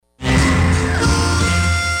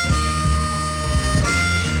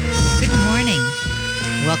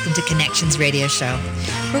welcome to Connections Radio Show,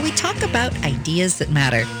 where we talk about ideas that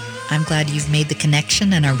matter. I'm glad you've made the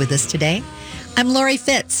connection and are with us today. I'm Lori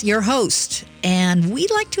Fitz, your host, and we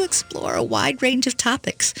like to explore a wide range of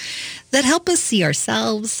topics that help us see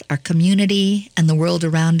ourselves, our community, and the world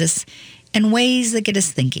around us in ways that get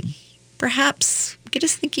us thinking. Perhaps get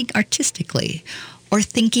us thinking artistically, or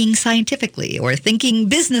thinking scientifically, or thinking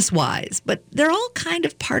business-wise, but they're all kind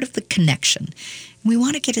of part of the connection. We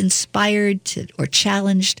want to get inspired or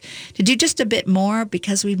challenged to do just a bit more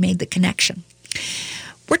because we've made the connection.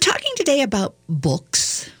 We're talking today about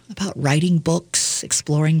books, about writing books,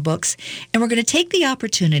 exploring books, and we're going to take the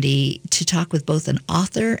opportunity to talk with both an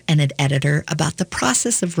author and an editor about the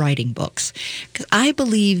process of writing books. Because I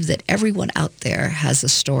believe that everyone out there has a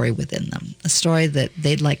story within them, a story that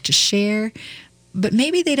they'd like to share, but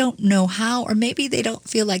maybe they don't know how, or maybe they don't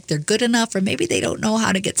feel like they're good enough, or maybe they don't know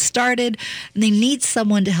how to get started, and they need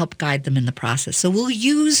someone to help guide them in the process. So we'll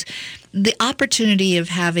use the opportunity of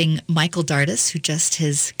having Michael Dardis, who just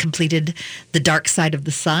has completed The Dark Side of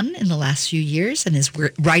the Sun in the last few years and is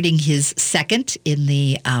writing his second in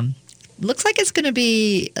the looks like it's going to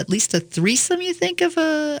be at least a threesome, you think, of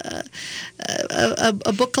a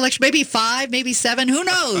book collection. Maybe 5, maybe 7. Who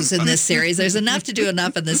knows in this series? There's enough to do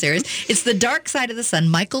enough in this series. It's The Dark Side of the Sun.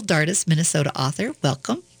 Michael Dardis, Minnesota author.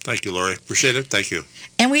 Welcome. Thank you, Lori. Appreciate it. Thank you.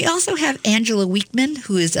 And we also have Angela Weekman,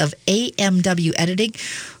 who is of AMW Editing,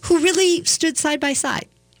 who really stood side by side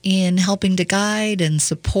in helping to guide and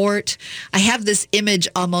support. I have this image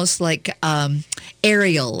almost like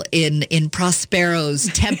Ariel in Prospero's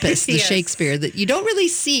Tempest, the Yes. Shakespeare, that you don't really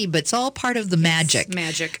see, but it's all part of the magic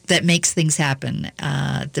that makes things happen,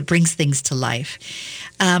 that brings things to life.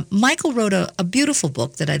 Michael wrote a beautiful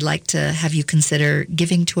book that I'd like to have you consider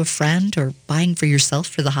giving to a friend or buying for yourself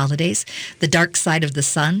for the holidays, The Dark Side of the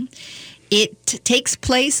Sun. It takes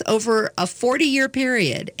place over a 40-year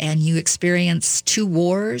period, and you experience 2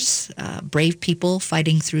 wars, brave people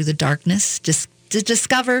fighting through the darkness, just to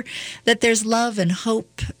discover that there's love and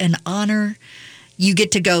hope and honor. You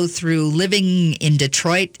get to go through living in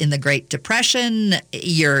Detroit in the Great Depression.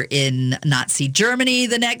 You're in Nazi Germany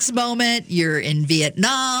the next moment. You're in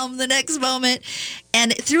Vietnam the next moment.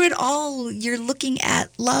 And through it all, you're looking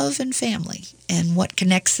at love and family and what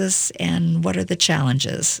connects us and what are the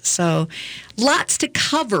challenges. So lots to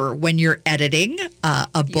cover when you're editing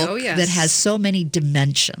a book that has so many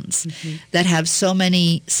dimensions, that have so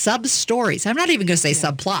many sub-stories. I'm not even going to say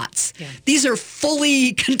subplots. Yeah. These are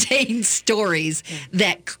fully contained stories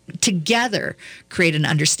that together create an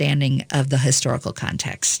understanding of the historical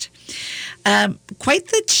context. Quite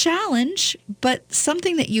the challenge, but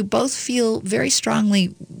something that you both feel very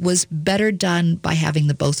strongly was better done by having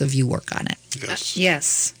the both of you work on it.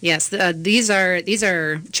 Yes. These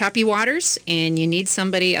are choppy waters, and you need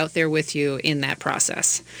somebody out there with you in that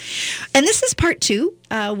process. And this is part 2.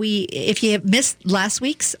 If you have missed last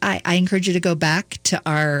week's, I encourage you to go back to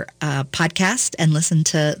our podcast and listen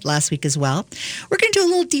to last week as well. We're going to do a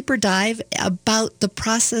little deeper dive about the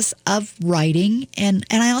process of writing, and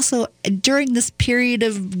I also, during this period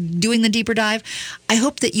of doing the deeper dive, I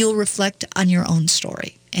hope that you'll reflect on your own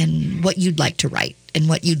story and what you'd like to write and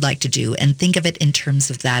what you'd like to do, and think of it in terms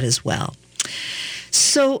of that as well.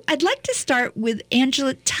 So I'd like to start with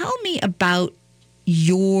Angela. Tell me about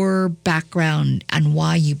your background and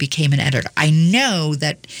why you became an editor. I know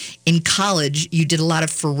that in college you did a lot of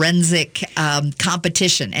forensic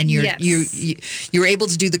competition, and you were able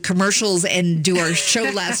to do the commercials and do our show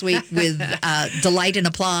last week with delight and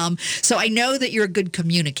aplomb. So I know that you're a good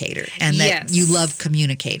communicator and that you love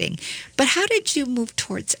communicating. But how did you move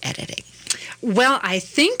towards editing? Well, I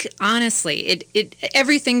think, honestly,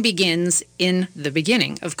 everything begins in the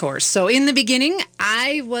beginning, of course. So in the beginning,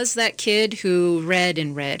 I was that kid who read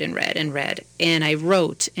and read and read and read, and I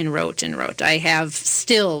wrote and wrote and wrote. I have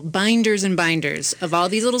still binders and binders of all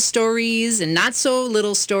these little stories and not so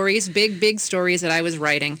little stories, big stories that I was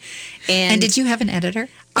writing. And did you have an editor?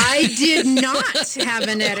 I did not have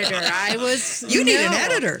an editor. You need an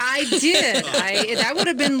editor. I did. That would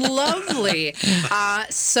have been lovely.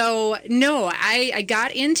 I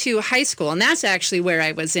got into high school, and that's actually where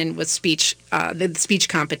I was in with speech, the speech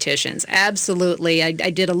competitions. Absolutely. I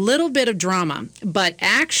did a little bit of drama, but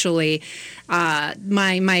actually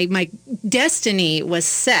my destiny was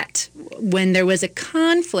set when there was a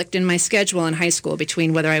conflict in my schedule in high school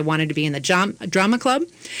between whether I wanted to be in the drama club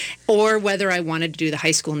or whether I wanted to do the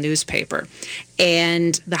high school newspaper.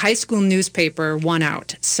 and the high school newspaper won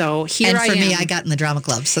out. So here I am. And for me, I got in the drama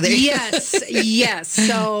club. So there you go. Yes.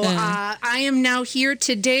 So I am now here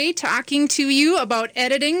today talking to you about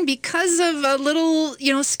editing because of a little,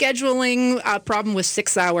 scheduling problem with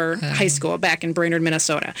 6-hour high school back in Brainerd,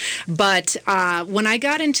 Minnesota. But when I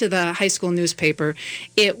got into the high school newspaper,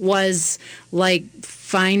 it was like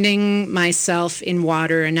finding myself in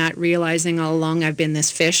water and not realizing all along I've been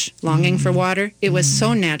this fish longing for water. It was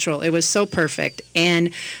so natural. It was so perfect.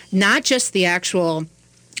 And not just the actual,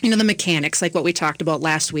 the mechanics, like what we talked about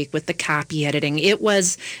last week with the copy editing. It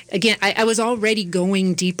was, again, I was already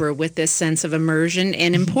going deeper with this sense of immersion,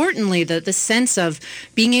 and importantly, the sense of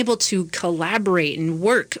being able to collaborate and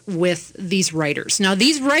work with these writers. Now,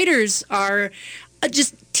 these writers are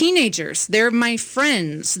just teenagers. They're my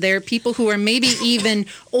friends. They're people who are maybe even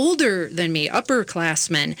older than me,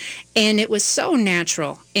 upperclassmen. And it was so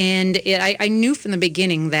natural. And I knew from the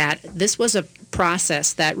beginning that this was a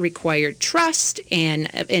process that required trust and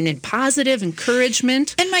positive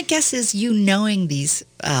encouragement. And my guess is you knowing these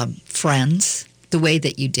friends the way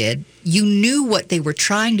that you did, you knew what they were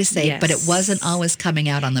trying to say, but it wasn't always coming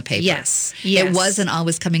out on the paper. Yes. It wasn't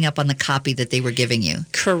always coming up on the copy that they were giving you.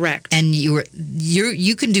 Correct. And you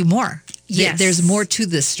can do more. Yes. There's more to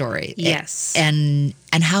this story. Yes. And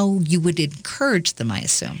how you would encourage them, I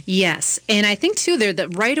assume. Yes. And I think, too,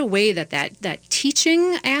 that right away that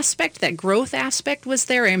teaching aspect, that growth aspect was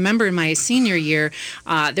there. I remember in my senior year,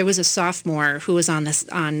 there was a sophomore who was on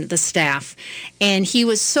the staff, and he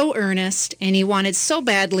was so earnest, and he wanted so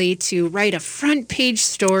badly to write a front page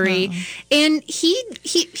story, and he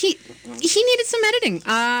needed some editing.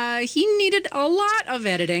 He needed a lot of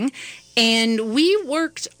editing. And we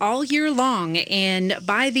worked all year long, and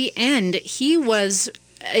by the end, he was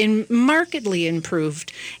markedly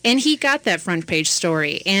improved, and he got that front page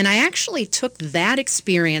story. And I actually took that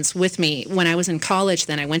experience with me when I was in college.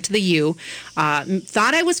 Then I went to the U,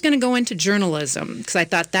 thought I was going to go into journalism because I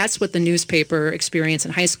thought that's what the newspaper experience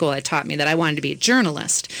in high school had taught me, that I wanted to be a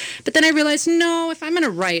journalist. But then I realized, no, if I'm going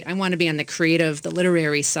to write, I want to be on the creative, the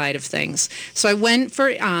literary side of things. So I went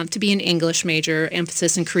for to be an English major,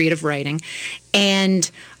 emphasis in creative writing,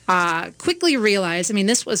 and quickly realized,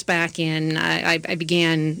 this was back in, I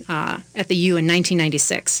began at the U in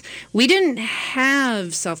 1996. We didn't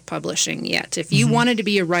have self-publishing yet. If you wanted to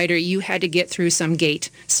be a writer, you had to get through some gate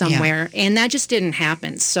somewhere, and that just didn't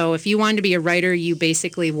happen. So if you wanted to be a writer, you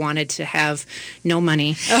basically wanted to have no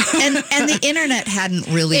money. and the internet hadn't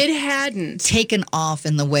really taken off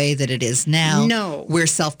in the way that it is now. No. Where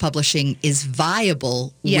self-publishing is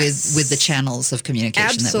viable with the channels of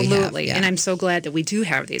communication that we have. Absolutely. And I'm so glad that we do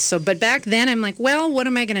have these. So, but back then I'm like, well, what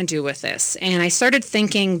am I going to do with this? And I started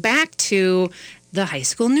thinking back to the high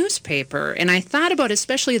school newspaper. And I thought about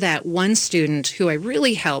especially that one student who I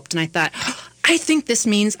really helped. And I thought, I think this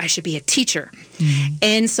means I should be a teacher. Mm-hmm.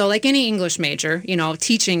 And so like any English major,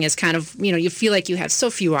 teaching is kind of, you feel like you have so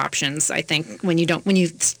few options, I think, when you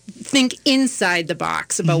think inside the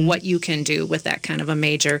box about what you can do with that kind of a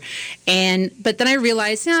major. But then I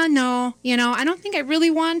realized, no, I don't think I really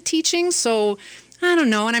want teaching. So I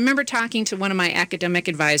don't know. And I remember talking to one of my academic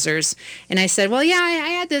advisors, and I said, well, I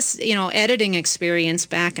had this, editing experience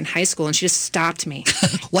back in high school, and she just stopped me.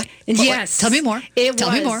 What? Yes. Tell me more.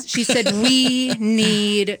 Tell me more. She said, we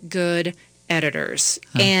need good editors.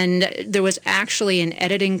 And there was actually an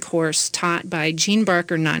editing course taught by Jean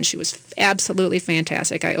Barker Nunn. She was absolutely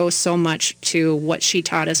fantastic. I owe so much to what she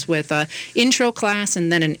taught us with an intro class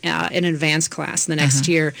and then an advanced class the next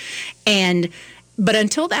year. But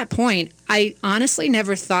until that point, I honestly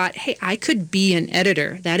never thought, hey, I could be an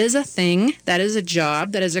editor. That is a thing. That is a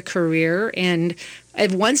job. That is a career. And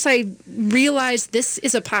once I realized this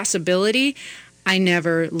is a possibility, I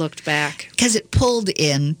never looked back. Because it pulled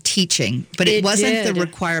in teaching, but it wasn't the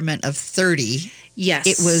requirement of 30. Yes.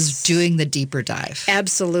 It was doing the deeper dive.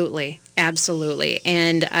 Absolutely. Absolutely.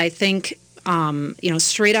 And I think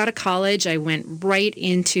straight out of college, I went right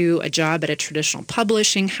into a job at a traditional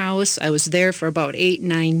publishing house. I was there for about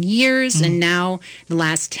 8-9 years, and now the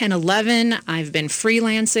last 10, 11, I've been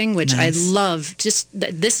freelancing, which I love. Just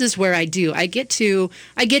this is where I get to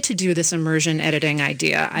do this immersion editing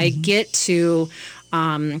idea. I get to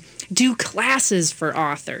do classes for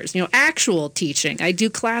authors, actual teaching. I do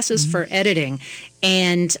classes for editing.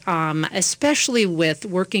 And especially with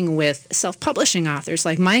working with self-publishing authors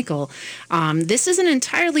like Michael, this is an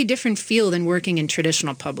entirely different field than working in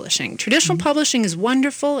traditional publishing. Traditional publishing is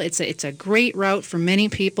wonderful. It's a great route for many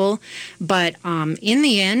people. But in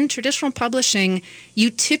the end, traditional publishing,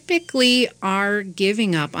 you typically are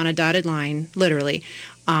giving up on a dotted line, literally,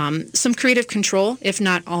 some creative control, if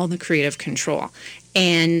not all the creative control.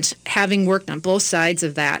 And having worked on both sides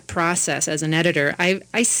of that process as an editor,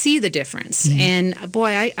 I see the difference. Mm-hmm. And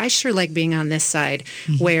boy, I sure like being on this side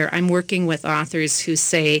where I'm working with authors who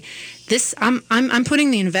say, "This, I'm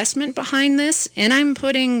putting the investment behind this, and I'm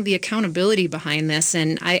putting the accountability behind this,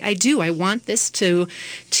 and I want this I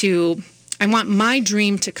want my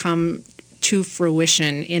dream to come to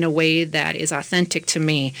fruition in a way that is authentic to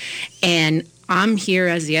me, and I'm here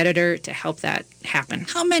as the editor to help that happen."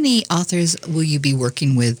 How many authors will you be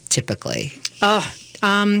working with typically?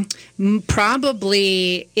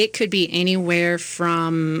 Probably it could be anywhere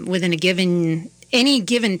from within any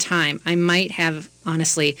given time. I might have,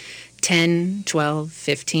 honestly, 10, 12,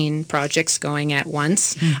 15 projects going at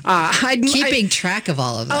once. Keeping track of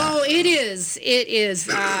all of that. Oh, it is.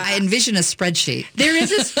 I envision a spreadsheet. There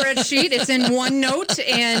is a spreadsheet. It's in OneNote,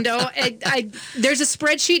 and there's a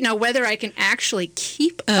spreadsheet. Now, whether I can actually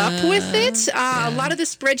keep up with it, a lot of the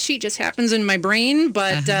spreadsheet just happens in my brain,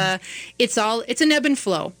 but it's an ebb and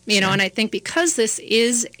flow, you know, and I think because this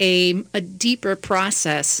is a deeper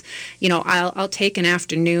process, you know, I'll take an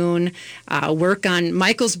afternoon, work on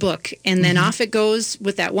Michael's book, and then off it goes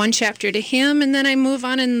with that one chapter to him, and then I move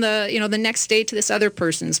on in the next day to this other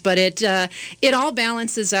person's. But it all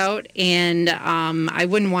balances out, and I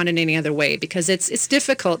wouldn't want it any other way, because it's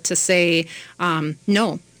difficult to say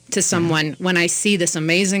no to someone when I see this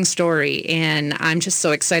amazing story, and I'm just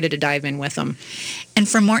so excited to dive in with them. And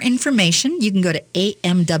for more information, you can go to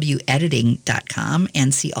amwediting.com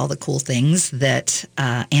and see all the cool things that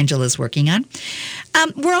Angela's working on.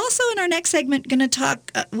 We're also in our next segment going to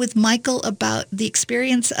talk with Michael about the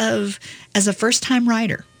experience as a first-time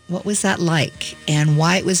writer. What was that like, and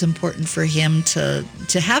why it was important for him to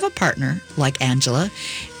have a partner like Angela.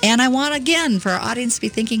 And I want, again, for our audience to be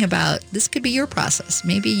thinking about, this could be your process.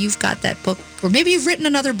 Maybe you've got that book, or maybe you've written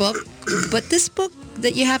another book, but this book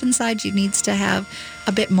that you have inside you needs to have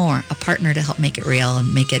a bit more, a partner to help make it real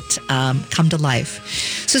and make it come to life.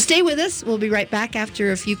 So stay with us. We'll be right back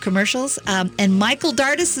after a few commercials. And Michael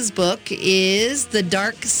Dardis's book is The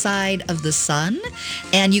Dark Side of the Sun,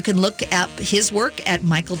 and you can look up his work at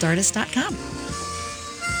michaeldardis.com.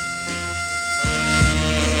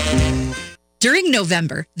 During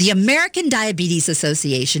November, the American Diabetes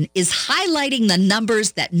Association is highlighting the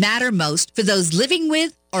numbers that matter most for those living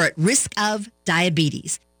with or at risk of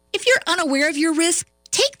diabetes. If you're unaware of your risk,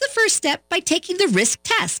 take the first step by taking the risk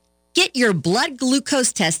test. Get your blood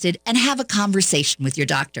glucose tested and have a conversation with your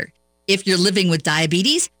doctor. If you're living with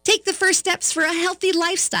diabetes, take the first steps for a healthy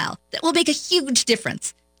lifestyle that will make a huge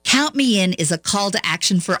difference. Count Me In is a call to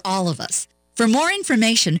action for all of us. For more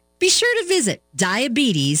information, be sure to visit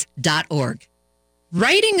diabetes.org.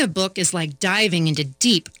 Writing a book is like diving into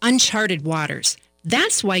deep, uncharted waters.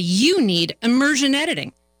 That's why you need immersion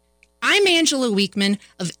editing. I'm Angela Weekman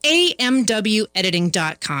of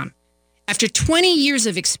amwediting.com. After 20 years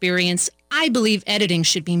of experience, I believe editing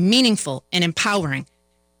should be meaningful and empowering.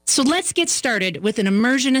 So let's get started with an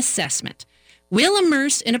immersion assessment. We'll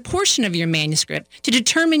immerse in a portion of your manuscript to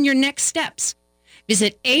determine your next steps.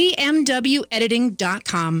 Visit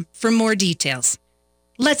amwediting.com for more details.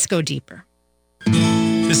 Let's go deeper.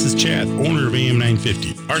 This is Chad, owner of AM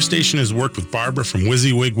 950. Our station has worked with Barbara from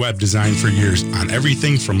WYSIWYG Web Design for years on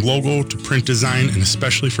everything from logo to print design, and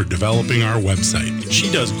especially for developing our website. She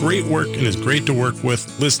does great work and is great to work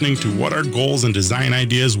with, listening to what our goals and design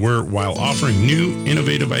ideas were while offering new,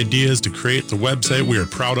 innovative ideas to create the website we are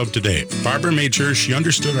proud of today. Barbara made sure she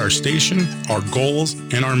understood our station, our goals,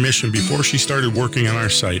 and our mission before she started working on our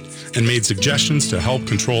site, and made suggestions to help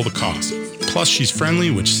control the cost. Plus, she's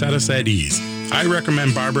friendly, which set us at ease. I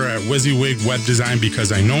recommend Barbara at WYSIWYG Web Design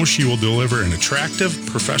because I know she will deliver an attractive,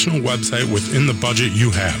 professional website within the budget you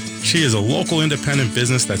have. She is a local independent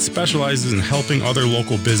business that specializes in helping other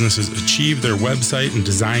local businesses achieve their website and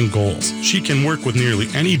design goals. She can work with nearly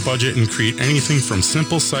any budget and create anything from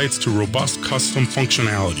simple sites to robust custom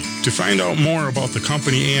functionality. To find out more about the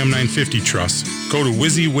company AM 950 trusts, go to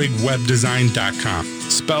WYSIWYGWebDesign.com.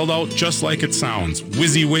 Spelled out just like it sounds,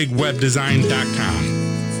 WYSIWYGWebDesign.com.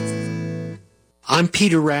 I'm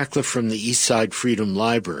Peter Ratcliffe from the Eastside Freedom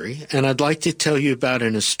Library, and I'd like to tell you about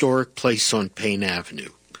an historic place on Payne Avenue.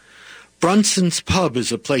 Brunson's Pub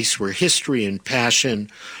is a place where history and passion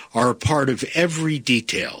are a part of every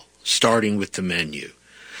detail, starting with the menu.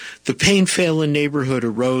 The Payne Phelan neighborhood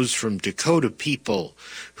arose from Dakota people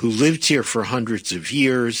who lived here for hundreds of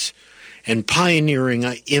years, and pioneering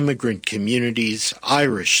immigrant communities,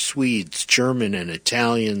 Irish, Swedes, German, and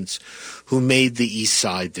Italians, who made the East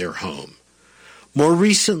Side their home. More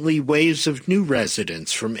recently, waves of new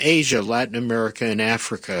residents from Asia, Latin America, and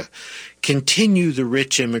Africa continue the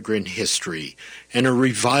rich immigrant history and are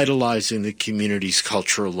revitalizing the community's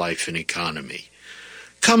cultural life and economy.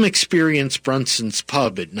 Come experience Brunson's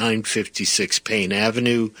Pub at 956 Payne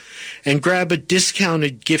Avenue and grab a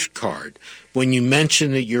discounted gift card when you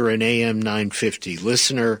mention that you're an AM 950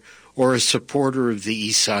 listener or a supporter of the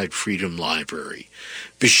Eastside Freedom Library.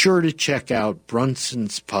 Be sure to check out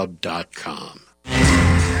brunsonspub.com. Welcome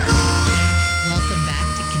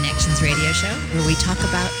back to Connections Radio Show, where we talk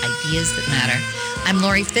about ideas that matter. I'm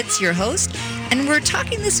Lori Fitz, your host, and we're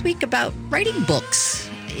talking this week about writing books.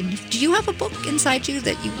 Do you have a book inside you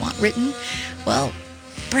that you want written? Well,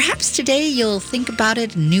 perhaps today you'll think about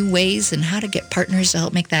it in new ways and how to get partners to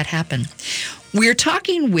help make that happen. We're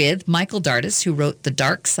talking with Michael Dardis, who wrote The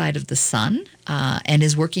Dark Side of the Sun and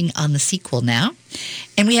is working on the sequel now.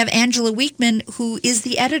 And we have Angela Weekman, who is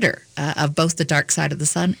the editor of both The Dark Side of the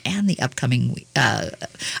Sun and the upcoming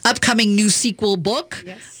new sequel book.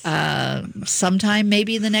 Yes. Sometime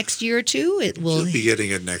maybe in the next year or two. We'll be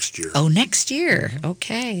getting it next year. Oh, next year.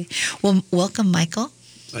 Okay. Well, welcome, Michael.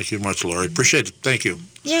 Thank you much, Lori. Appreciate it. Thank you.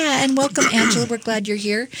 Yeah, and welcome, Angela. We're glad you're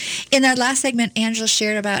here. In our last segment, Angela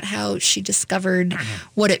shared about how she discovered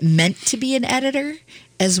what it meant to be an editor,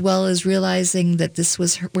 as well as realizing that this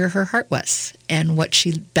was where her heart was and what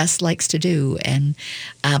she best likes to do, and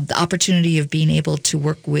the opportunity of being able to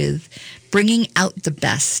work with bringing out the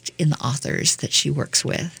best in the authors that she works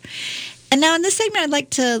with. And now in this segment, I'd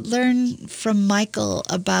like to learn from Michael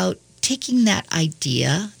about taking that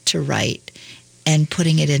idea to write and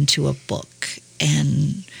putting it into a book.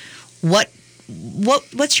 And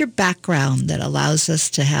what's your background that allows us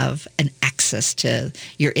to have an access to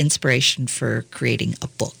your inspiration for creating a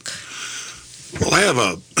book? Well, I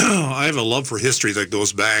have a love for history that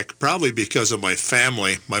goes back probably because of my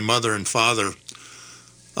family. My mother and father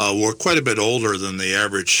were quite a bit older than the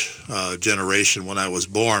average generation when I was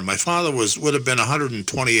born. My father would have been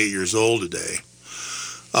 128 years old today.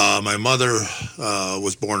 My mother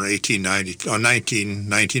was born in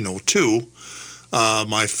 1902.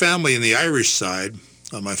 My family in the Irish side,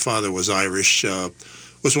 my father was Irish,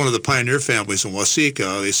 was one of the pioneer families in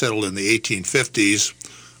Waseca. They settled in the 1850s.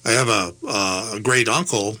 I have a great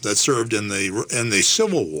uncle that served in the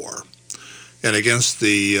Civil War and against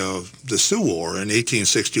the Sioux War in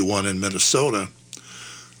 1861 in Minnesota.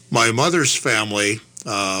 My mother's family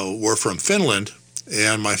were from Finland,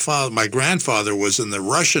 and my grandfather was in the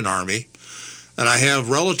Russian army. And I have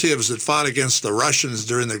relatives that fought against the Russians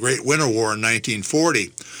during the Great Winter War in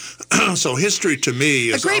 1940. So history to me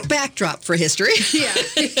is a great backdrop for history. Yeah.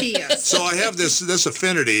 Yes. So I have this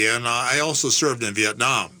affinity, and I also served in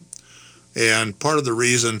Vietnam. And part of the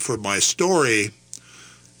reason for my story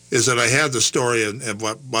is that I had the story of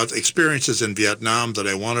what experiences in Vietnam that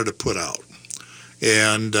I wanted to put out.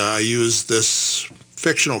 And I used this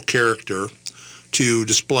fictional character to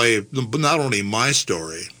display not only my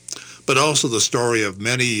story, but also the story of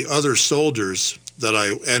many other soldiers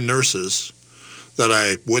and nurses that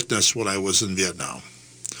I witnessed when I was in Vietnam.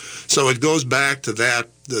 So it goes back to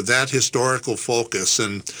that historical focus.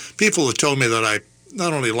 And people have told me that I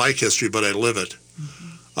not only like history, but I live it.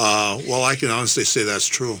 Well, I can honestly say that's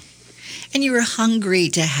true. And you were hungry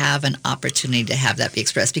to have an opportunity to have that be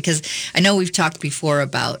expressed, because I know we've talked before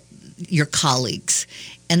about your colleagues,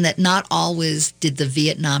 and that not always did the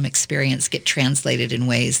Vietnam experience get translated in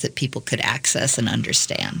ways that people could access and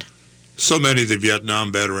understand. So many of the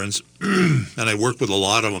Vietnam veterans, and I work with a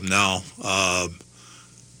lot of them now,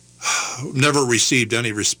 never received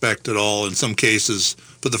any respect at all. In some cases,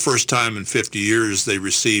 for the first time in 50 years, they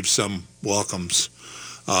received some welcomes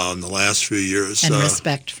in the last few years. And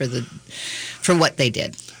respect for what they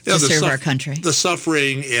did to serve our country. The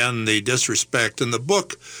suffering and the disrespect. And the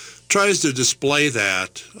book tries to display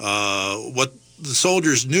that, what the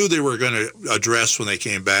soldiers knew they were going to address when they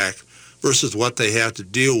came back versus what they had to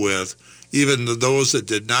deal with, even those that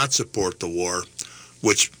did not support the war,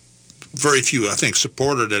 which very few, I think,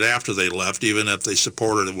 supported it after they left, even if they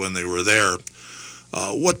supported it when they were there.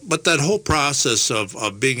 But that whole process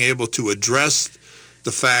of being able to address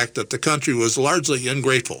the fact that the country was largely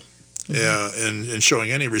ungrateful in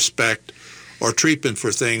showing any respect or treatment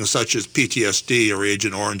for things such as PTSD or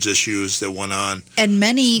Agent Orange issues that went on. And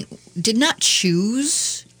many did not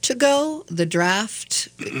choose to go. The draft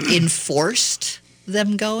enforced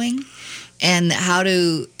them going. And how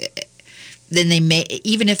to, then they may,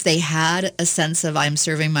 even if they had a sense of I'm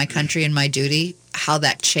serving my country and my duty, how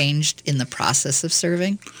that changed in the process of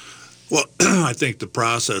serving? Well, I think the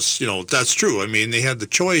process, that's true. I mean, they had the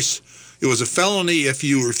choice. It was a felony if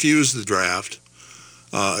you refused the draft.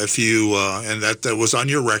 If you and that was on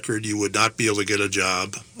your record, you would not be able to get a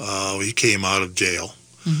job. You came out of jail.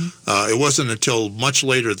 It wasn't until much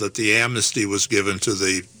later that the amnesty was given to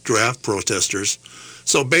the draft protesters.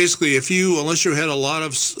 So basically, unless you had a lot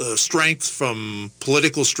of strength, from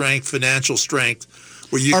political strength, financial strength,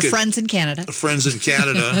 where you friends in Canada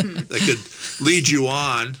that could lead you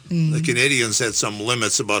on. The Canadians had some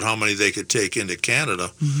limits about how many they could take into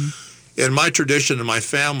Canada. In my tradition and my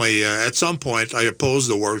family, at some point, I opposed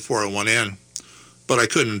the war before I went in, but I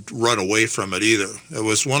couldn't run away from it either. It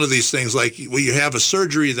was one of these things like, well, you have a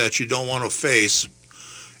surgery that you don't want to face,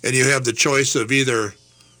 and you have the choice of either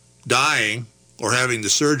dying or having the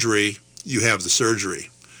surgery. You have the surgery,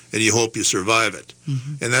 and you hope you survive it.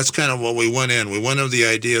 And that's kind of what we went in. We went in with the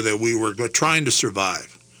idea that we were trying to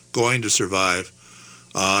survive, going to survive.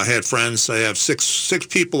 I had friends. I have six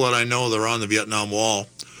people that I know that are on the Vietnam Wall.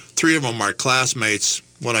 3 of them are classmates,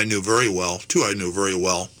 one I knew very well, 2 I knew very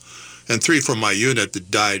well, and 3 from my unit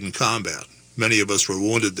that died in combat. Many of us were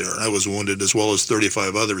wounded there. I was wounded, as well as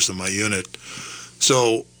 35 others in my unit.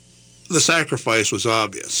 So the sacrifice was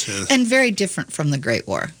obvious. And very different from the Great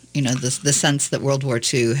War. You know, the sense that World War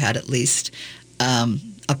II had at least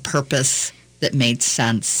a purpose that made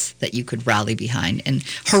sense, that you could rally behind. And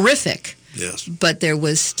horrific. Yes. But there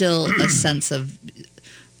was still a sense of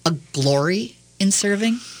a glory in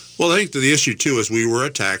serving. Well, I think the issue, too, is we were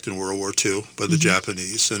attacked in World War II by the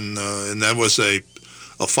Japanese, and that was a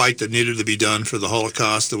fight that needed to be done for the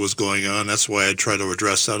Holocaust that was going on. That's why I try to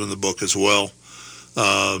address that in the book as well.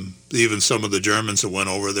 Even some of the Germans that went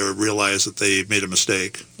over there realized that they made a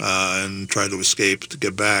mistake and tried to escape to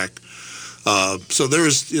get back. So there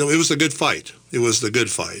was, it was a good fight. It was the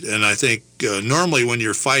good fight. And I think normally when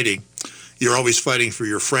you're fighting, you're always fighting for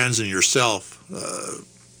your friends and yourself.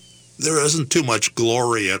 There isn't too much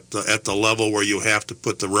glory at the level where you have to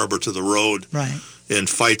put the rubber to the road and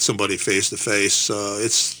fight somebody face to face.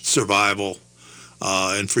 It's survival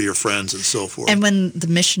and for your friends and so forth. And when the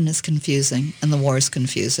mission is confusing and the war is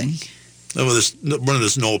confusing. When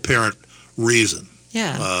there's no apparent reason.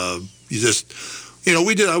 Yeah. You just,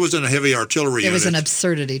 I was in a heavy artillery unit. There was an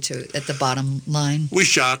absurdity to it at the bottom line. We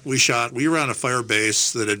shot. We were on a fire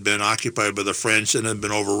base that had been occupied by the French and had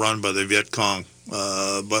been overrun by the Viet Cong.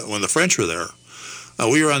 But when the French were there,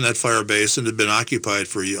 we were on that fire base and had been occupied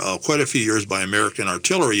for quite a few years by American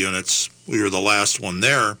artillery units. We were the last one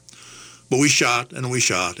there. But we shot and we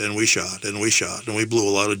shot and we shot and we shot, and we blew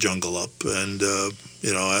a lot of jungle up. And,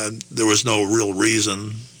 there was no real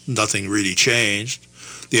reason. Nothing really changed.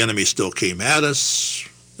 The enemy still came at us,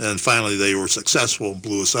 and finally they were successful and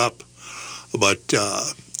blew us up. But,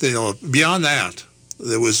 beyond that,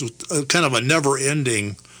 there was kind of a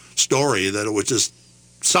never-ending story that it would just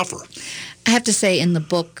suffer. I have to say, in the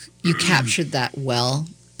book, you captured that well.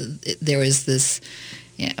 There is this,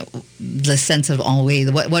 the sense of ennui.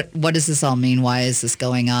 What does this all mean? Why is this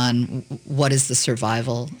going on? What is the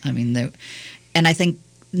survival? I mean, and I think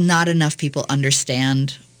not enough people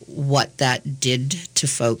understand what that did to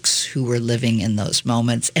folks who were living in those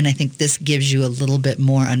moments. And I think this gives you a little bit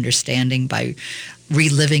more understanding by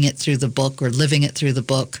reliving it through the book, or living it through the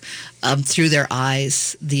book, through their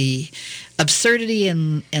eyes, the absurdity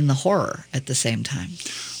and the horror at the same time.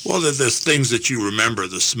 Well, there's things that you remember,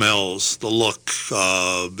 the smells, the look,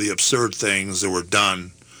 the absurd things that were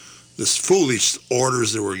done, the foolish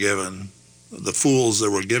orders that were given, the fools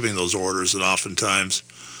that were giving those orders, and oftentimes,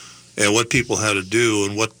 and what people had to do,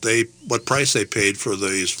 and what price they paid for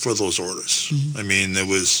those orders. I mean, there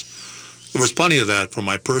was plenty of that from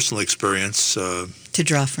my personal experience. To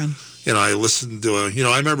draw from. I listened to,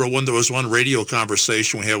 I remember there was one radio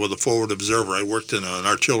conversation we had with a forward observer. I worked in an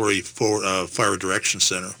artillery fire direction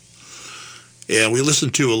center. And we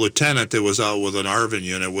listened to a lieutenant that was out with an ARVN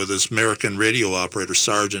unit with this American radio operator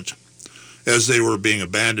sergeant as they were being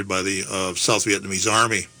abandoned by the South Vietnamese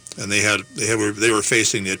Army. And they were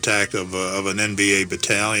facing the attack of an NBA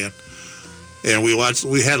battalion. And we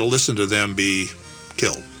had to listen to them be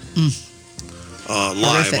killed.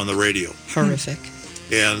 Live on the radio. Horrific.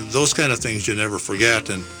 And those kind of things you never forget.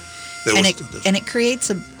 And it creates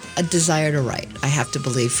a desire to write. I have to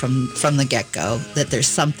believe from the get-go that there's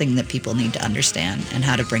something that people need to understand and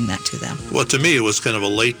how to bring that to them. Well, to me, it was kind of a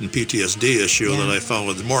latent PTSD issue that I found.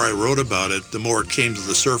 The more I wrote about it, the more it came to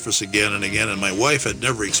the surface again and again. And my wife had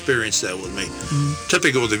never experienced that with me.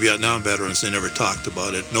 Typical with the Vietnam veterans, they never talked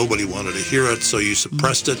about it. Nobody wanted to hear it, so you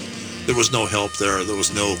suppressed it. There was no help there. There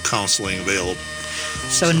was no counseling available.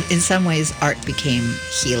 So in some ways, art became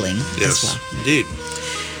healing as well. Yes, indeed.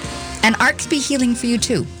 And art can be healing for you,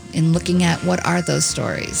 too, in looking at what are those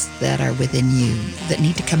stories that are within you that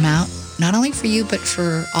need to come out, not only for you, but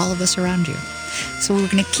for all of us around you. So we're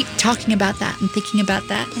going to keep talking about that and thinking about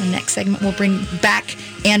that. In the next segment, we'll bring back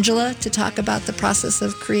Angela to talk about the process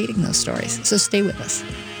of creating those stories. So stay with us.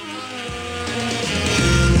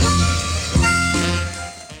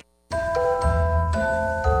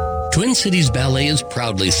 Twin Cities Ballet is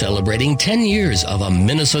proudly celebrating 10 years of a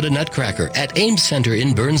Minnesota Nutcracker at Ames Center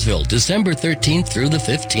in Burnsville, December 13th through the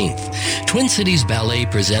 15th. Twin Cities Ballet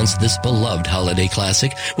presents this beloved holiday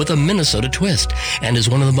classic with a Minnesota twist and is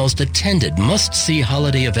one of the most attended must-see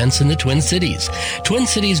holiday events in the Twin Cities. Twin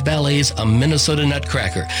Cities Ballet's A Minnesota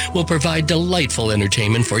Nutcracker will provide delightful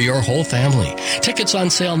entertainment for your whole family. Tickets on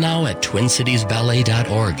sale now at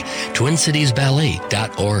twincitiesballet.org.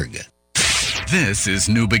 twincitiesballet.org. This is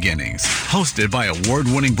New Beginnings, hosted by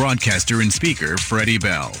award-winning broadcaster and speaker, Freddie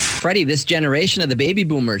Bell. Freddie, this generation of the baby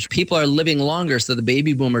boomers, people are living longer, so the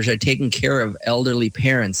baby boomers are taking care of elderly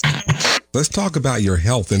parents. Let's talk about your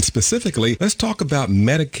health, and specifically, let's talk about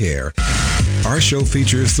Medicare. Our show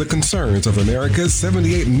features the concerns of America's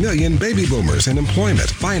 78 million baby boomers in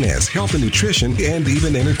employment, finance, health and nutrition, and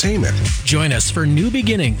even entertainment. Join us for New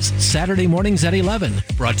Beginnings, Saturday mornings at 11,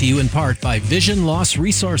 brought to you in part by Vision Loss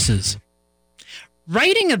Resources.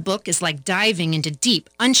 Writing a book is like diving into deep,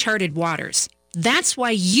 uncharted waters. That's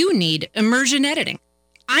why you need immersion editing.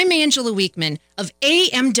 I'm Angela Weekman of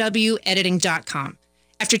AMWEditing.com.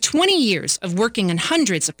 After 20 years of working on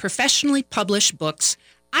hundreds of professionally published books,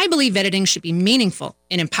 I believe editing should be meaningful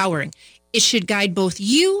and empowering. It should guide both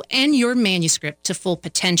you and your manuscript to full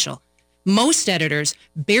potential. Most editors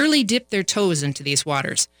barely dip their toes into these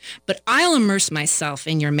waters, but I'll immerse myself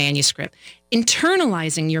in your manuscript,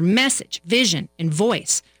 internalizing your message, vision, and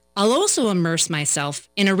voice. I'll also immerse myself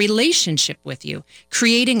in a relationship with you,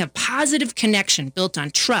 creating a positive connection built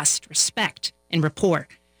on trust, respect, and rapport.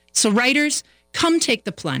 So writers, come take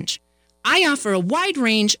the plunge. I offer a wide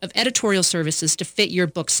range of editorial services to fit your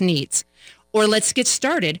book's needs. Or let's get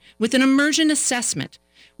started with an immersion assessment.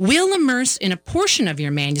 We'll immerse in a portion of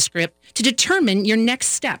your manuscript to determine your next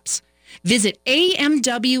steps. Visit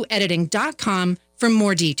amwediting.com for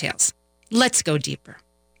more details. Let's go deeper.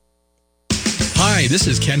 Hi, this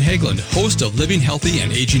is Ken Hageland, host of Living Healthy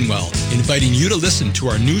and Aging Well, inviting you to listen to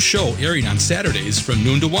our new show airing on Saturdays from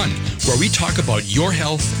noon to 1, where we talk about your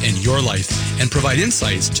health and your life and provide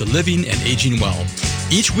insights to living and aging well.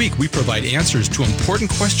 Each week, we provide answers to important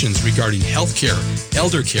questions regarding health care,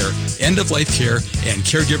 elder care, end-of-life care, and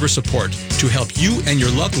caregiver support to help you and your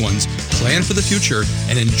loved ones plan for the future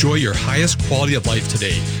and enjoy your highest quality of life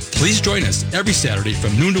today. Please join us every Saturday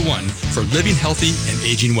from noon to 1 for Living Healthy and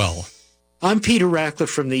Aging Well. I'm Peter Ratcliffe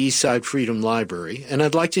from the Eastside Freedom Library, and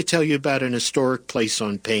I'd like to tell you about an historic place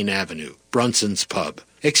on Payne Avenue, Brunson's Pub.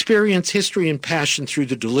 Experience history and passion through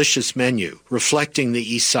the delicious menu, reflecting the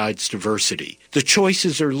Eastside's diversity. The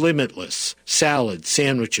choices are limitless: salads,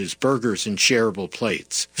 sandwiches, burgers, and shareable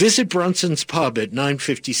plates. Visit Brunson's Pub at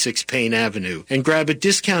 956 Payne Avenue and grab a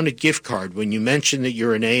discounted gift card when you mention that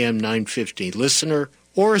you're an AM 950 listener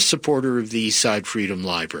or a supporter of the Eastside Freedom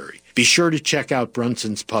Library. Be sure to check out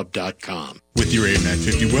brunsonspub.com. With your AM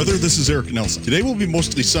 950 weather, this is Eric Nelson. Today will be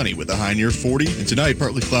mostly sunny with a high near 40, and tonight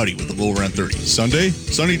partly cloudy with a low around 30. Sunday,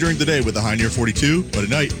 sunny during the day with a high near 42, but at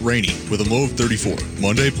night, rainy with a low of 34.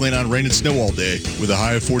 Monday, plan on rain and snow all day with a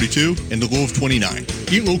high of 42 and a low of 29.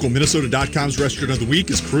 Eat Local, Minnesota.com's restaurant of the week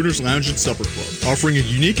is Crooner's Lounge and Supper Club. Offering a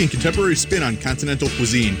unique and contemporary spin on continental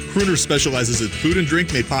cuisine, Crooner's specializes in food and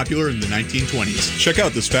drink made popular in the 1920s. Check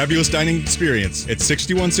out this fabulous dining experience at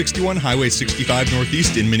 6161 Highway 65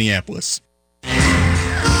 Northeast in Minneapolis.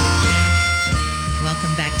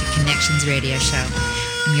 Welcome back to Connections Radio Show.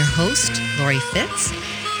 I'm your host, Lori Fitz,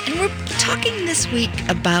 and we're talking this week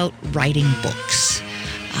about writing books.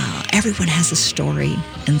 Everyone has a story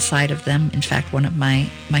inside of them. In fact, one of my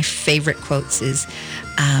favorite quotes is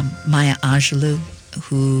Maya Angelou,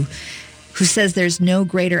 who says there's no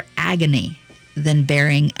greater agony than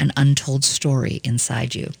bearing an untold story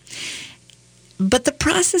inside you. But the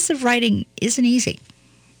process of writing isn't easy,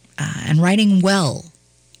 and writing well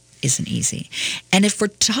isn't easy. And if we're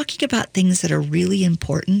talking about things that are really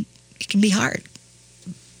important, it can be hard.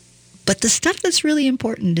 But the stuff that's really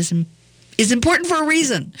important is important for a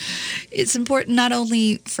reason. It's important not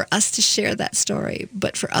only for us to share that story,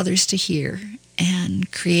 but for others to hear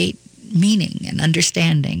and create meaning and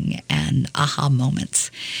understanding and aha moments.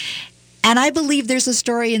 And I believe there's a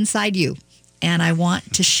story inside you. And I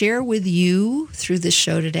want to share with you through this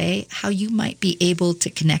show today how you might be able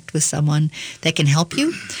to connect with someone that can help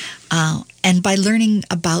you. And by learning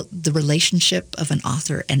about the relationship of an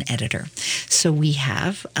author and editor. So we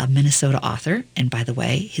have a Minnesota author, and by the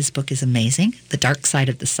way, his book is amazing, The Dark Side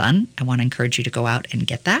of the Sun. I want to encourage you to go out and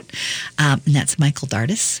get that. And that's Michael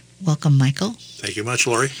Dardis. Welcome, Michael. Thank you much,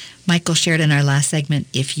 Lori. Michael shared in our last segment,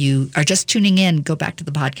 if you are just tuning in, go back to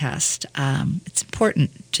the podcast. It's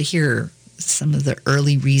important to hear some of the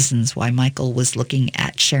early reasons why Michael was looking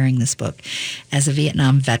at sharing this book. As a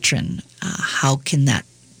Vietnam veteran, how can that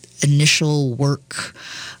initial work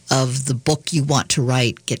of the book you want to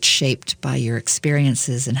write get shaped by your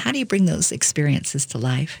experiences, and how do you bring those experiences to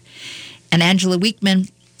life? And Angela Weekman,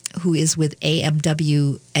 who is with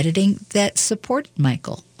AMW Editing, that supported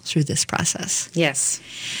Michael through this process. Yes.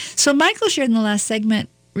 So Michael shared in the last segment,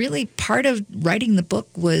 really part of writing the book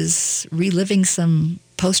was reliving some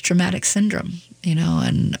post-traumatic syndrome,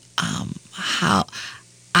 and how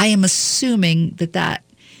I am assuming that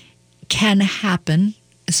can happen,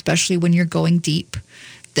 especially when you're going deep,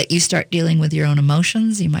 that you start dealing with your own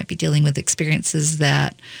emotions. You might be dealing with experiences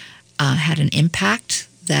that had an impact,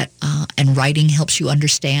 and writing helps you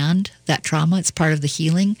understand that trauma. It's part of the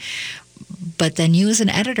healing. But then you as an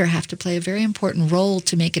editor have to play a very important role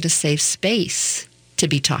to make it a safe space to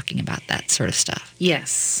be talking about that sort of stuff.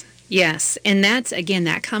 Yes. And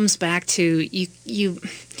that comes back to you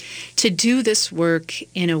to do this work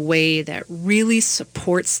in a way that really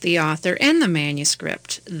supports the author and the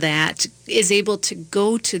manuscript, that is able to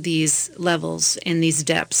go to these levels and these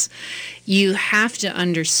depths. You have to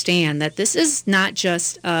understand that this is not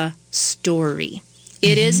just a story.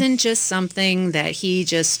 It isn't just something that he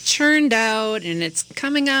just churned out and it's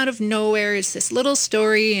coming out of nowhere. It's this little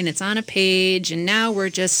story and it's on a page, and now we're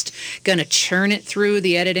just going to churn it through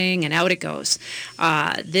the editing and out it goes.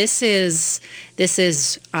 This is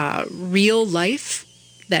real life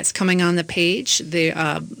that's coming on the page.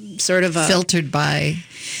 The sort of filtered by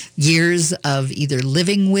years of either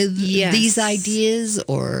living with these ideas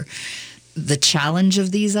or the challenge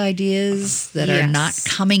of these ideas that are not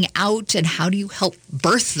coming out, and how do you help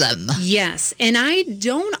birth them? Yes, and I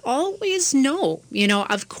don't always know.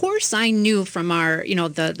 Of course I knew from our,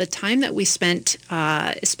 the time that we spent,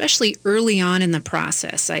 especially early on in the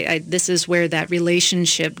process. This is where that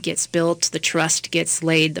relationship gets built, the trust gets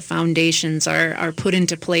laid, the foundations are put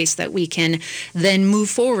into place that we can then move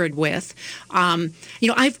forward with. I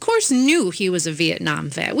of course knew he was a Vietnam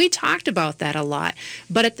vet. We talked about that a lot,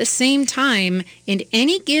 but at the same time, in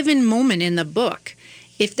any given moment in the book,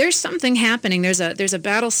 if there's something happening, there's a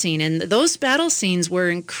battle scene, and those battle scenes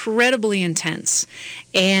were incredibly intense.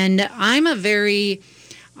 And I'm a very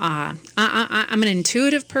I'm an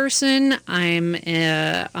intuitive person.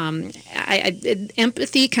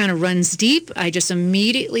 Empathy kind of runs deep. I just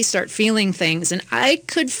immediately start feeling things, and I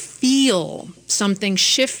could feel something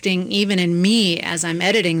shifting even in me as I'm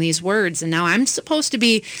editing these words. And now I'm supposed to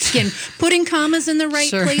be, again, putting commas in the right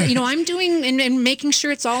place. I'm doing and making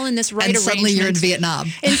sure it's all in this right arrangement. And suddenly you're in Vietnam.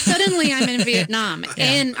 And suddenly I'm in Vietnam. Yeah.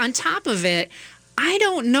 And on top of it, I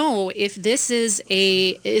don't know if this is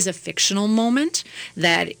a fictional moment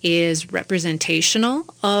that is representational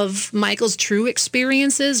of Michael's true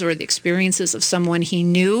experiences or the experiences of someone he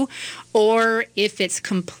knew, or if it's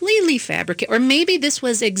completely fabricated, or maybe this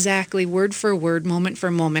was exactly word for word, moment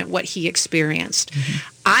for moment, what he experienced. Mm-hmm.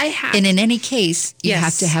 And in any case, you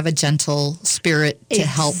have to have a gentle spirit to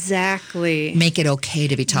help make it okay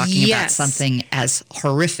to be talking about something as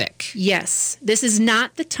horrific. Yes. This is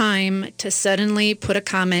not the time to suddenly put a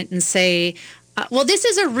comment and say, well, this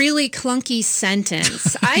is a really clunky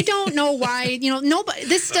sentence. I don't know why, nobody,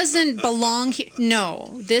 this doesn't belong here.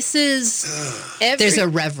 No, this is... There's a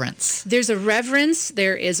reverence. There's a reverence.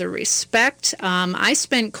 There is a respect. I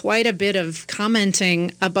spent quite a bit of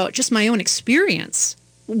commenting about just my own experience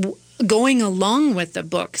going along with the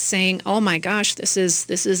book, saying, oh my gosh, this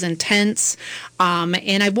is intense.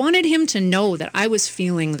 And I wanted him to know that I was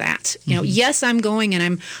feeling that. Yes, I'm going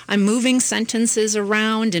and I'm moving sentences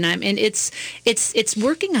around, and it's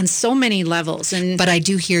working on so many levels. But I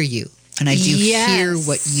do hear you. And I do hear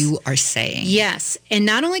what you are saying. Yes. And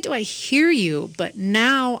not only do I hear you, but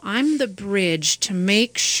now I'm the bridge to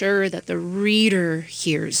make sure that the reader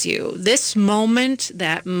hears you. This moment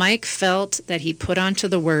that Mike felt that he put onto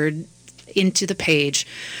the word, into the page,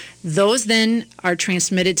 those then are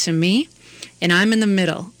transmitted to me, and I'm in the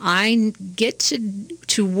middle. I get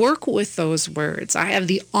to work with those words. I have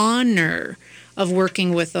the honor of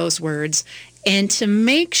working with those words, and to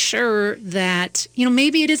make sure that,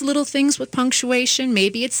 maybe it is little things with punctuation.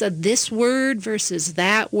 Maybe it's a this word versus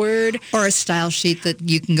that word. Or a style sheet that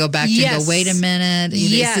you can go back to and go, wait a minute.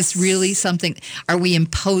 Is this really something? Are we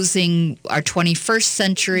imposing our 21st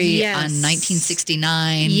century on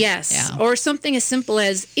 1969? Yes. Yeah. Or something as simple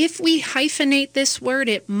as, if we hyphenate this word,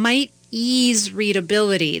 it might ease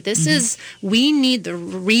readability. This is, we need the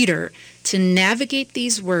reader to navigate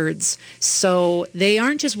these words so they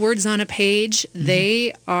aren't just words on a page.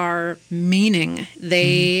 They are meaning.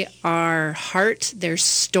 They are heart. They're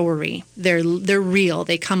story. They're real.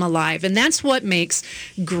 They come alive. And that's what makes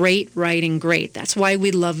great writing great. That's why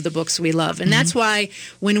we love the books we love. And that's why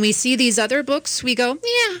when we see these other books, we go,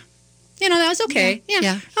 yeah, that was okay.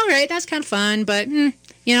 Yeah. All right, that's kind of fun, but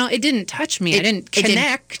it didn't touch me. I didn't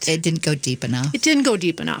connect. It didn't go deep enough. It didn't go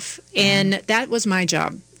deep enough. And that was my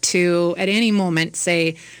job, to at any moment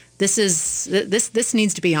say, this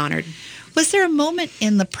needs to be honored. Was there a moment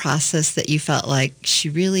in the process that you felt like she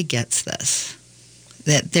really gets this?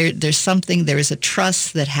 That there was a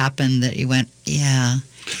trust that happened that you went, yeah,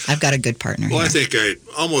 I've got a good partner here. Well, I think I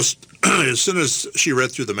almost, as soon as she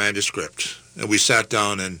read through the manuscript and we sat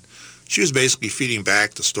down, and she was basically feeding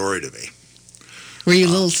back the story to me. Were you a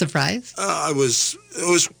little surprised? I was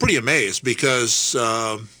pretty amazed because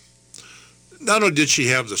not only did she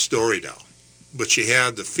have the story down, but she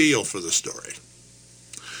had the feel for the story.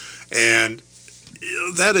 And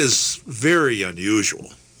that is very unusual.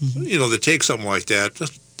 To take something like that,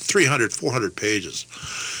 just 300, 400 pages,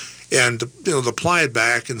 and to apply it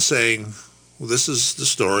back and saying, well, this is the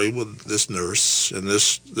story with this nurse and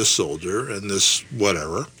this soldier and this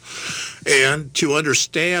whatever, and to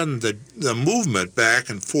understand the movement back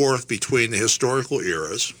and forth between the historical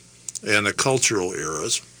eras and the cultural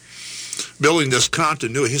eras, building this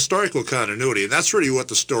historical continuity. And that's really what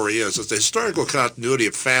the story is. It's the historical continuity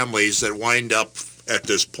of families that wind up at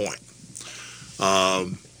this point.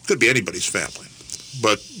 Could be anybody's family,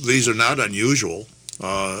 but these are not unusual.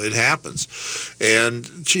 It happens.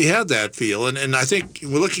 And she had that feel. And I think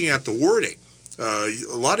we're looking at the wording.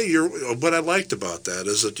 A lot of what I liked about that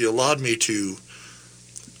is that you allowed me to,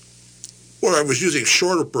 I was using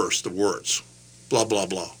shorter bursts of words, blah, blah,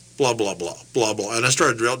 blah, blah, blah, blah, blah, blah. And I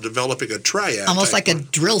started developing a triad. Almost like a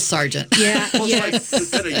drill sergeant. Yeah, yes.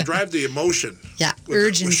 Like, you drive the emotion. Yeah,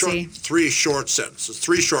 urgency. With 3 short sentences,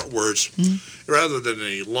 3 short words, rather than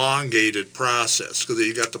an elongated process, because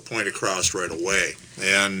you got the point across right away.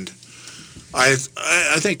 And I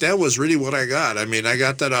think that was really what I got. I mean, I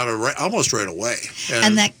got that out of almost right away.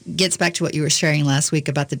 And that gets back to what you were sharing last week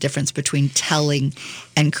about the difference between telling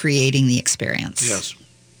and creating the experience. Yes.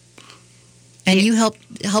 And you help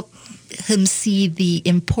him see the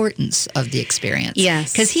importance of the experience.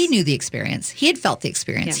 Yes. Because he knew the experience. He had felt the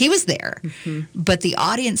experience. Yeah. He was there. But the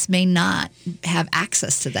audience may not have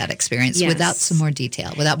access to that experience without some more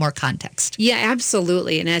detail, without more context. Yeah,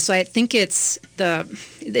 absolutely. And so I think it's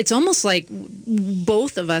almost like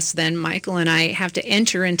both of us then, Michael and I, have to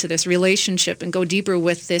enter into this relationship and go deeper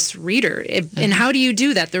with this reader. And how do you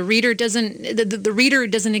do that? The reader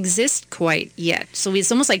doesn't exist quite yet. So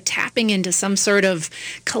it's almost like tapping into some sort of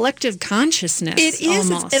collective consciousness. It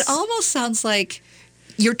is. Almost. It almost sounds like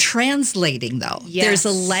you're translating, though. Yes. There's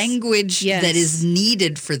a language that is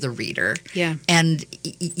needed for the reader. Yeah. And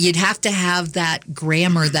you'd have to have that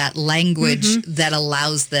grammar, that language that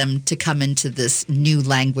allows them to come into this new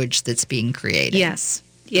language that's being created. Yes.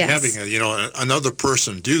 Yes. Having another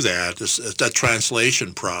person do that is that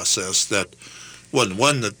translation process that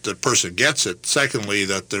one that the person gets it. Secondly,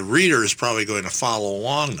 that the reader is probably going to follow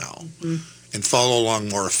along now. And follow along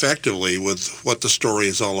more effectively with what the story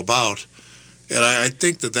is all about. And I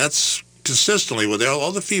think that's consistently with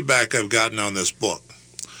all the feedback I've gotten on this book.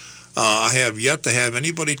 I have yet to have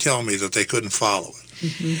anybody tell me that they couldn't follow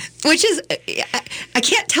it. Which is, I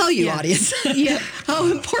can't tell you, audience,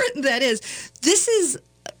 how important that is. This is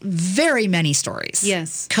very many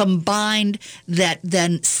stories combined that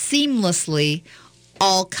then seamlessly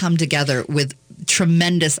all come together with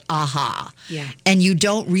tremendous aha. Yeah. And you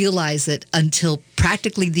don't realize it until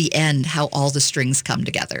practically the end how all the strings come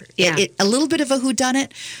together. Yeah. A little bit of a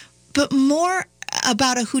whodunit, but more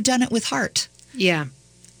about a whodunit with heart. Yeah.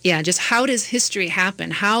 Yeah, just how does history happen?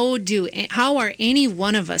 How are any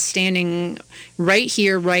one of us standing right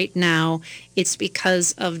here, right now? It's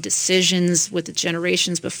because of decisions with the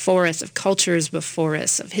generations before us, of cultures before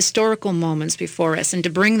us, of historical moments before us, and to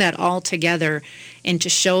bring that all together and to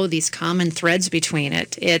show these common threads between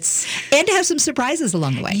it. And to have some surprises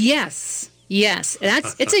along the way. Yes. Yes,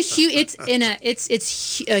 it's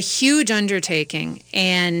a huge undertaking,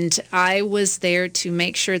 and I was there to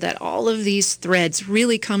make sure that all of these threads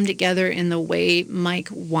really come together in the way Mike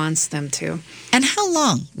wants them to. And how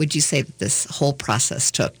long would you say that this whole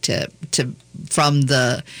process took to from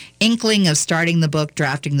the inkling of starting the book,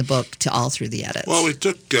 drafting the book, to all through the edits? Well, it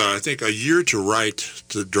took I think a year to write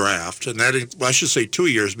the draft, and I should say 2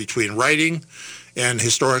 years between writing and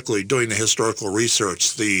doing the historical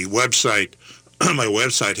research. The website, my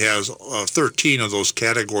website has 13 of those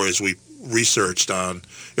categories we researched on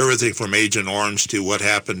everything from Agent Orange to what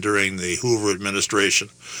happened during the Hoover administration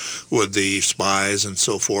with the spies and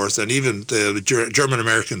so forth, and even the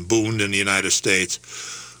German-American boom in the United States,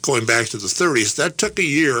 going back to the 30s. That took a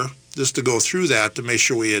year just to go through that to make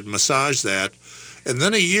sure we had massaged that, and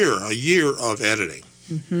then a year of editing.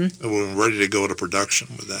 Mm-hmm. And we were ready to go to production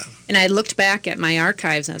with that. And I looked back at my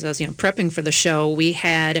archives as I was prepping for the show. We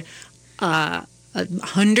had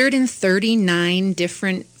 139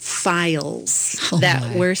 different files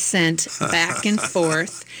that were sent back and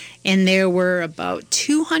forth. And there were about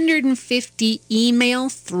 250 email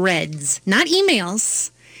threads, not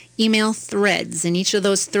emails, email threads. And each of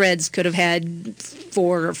those threads could have had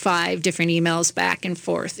 4 or 5 different emails back and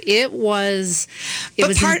forth. But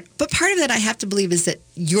part of that I have to believe is that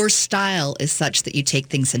your style is such that you take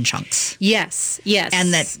things in chunks. Yes.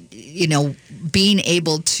 And that, being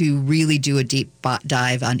able to really do a deep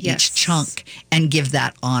dive on each chunk and give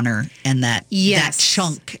that honor and that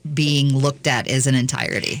chunk being looked at as an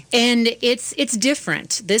entirety. And it's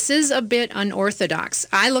different. This is a bit unorthodox.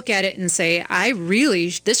 I look at it and say,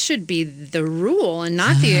 this should be the rule and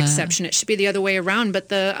not the exception. It should be the other way around.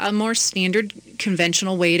 But a more standard,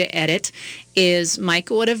 conventional way to edit is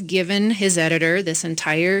Michael would have given his editor this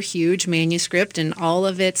entire huge manuscript and all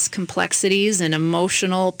of its complexities and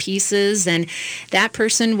emotional pieces, and that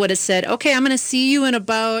person would have said, okay, I'm going to see you in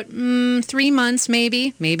about 3 months,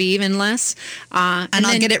 maybe even less. And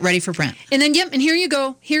I'll get it ready for print. And then, and here you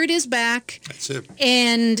go. Here it is back. That's it.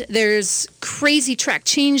 And there's crazy track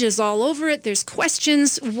changes all over it. There's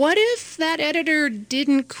questions. What if that editor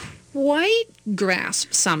didn't quite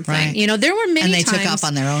grasp something? Right. There were many times. And they took off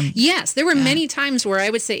on their own. Yes, there were many times where I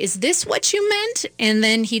would say, is this what you meant? And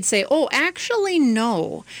then he'd say, oh, actually,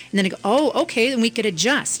 no. And then I'd go, oh, okay, then we could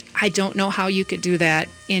adjust. I don't know how you could do that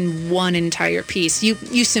in one entire piece.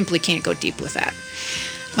 You simply can't go deep with that.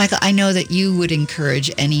 Michael, I know that you would encourage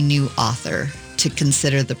any new author to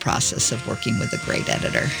consider the process of working with a great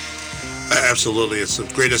editor. Absolutely. It's the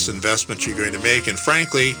greatest investment you're going to make. And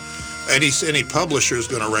frankly, any publisher is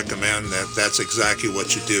going to recommend that's exactly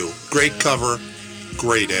what you do. Great cover,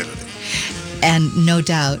 great editing. And no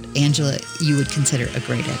doubt, Angela, you would consider a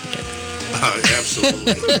great editor.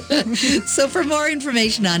 Absolutely. So for more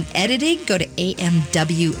information on editing, go to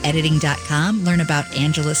amwediting.com. Learn about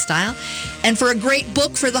Angela's style. And for a great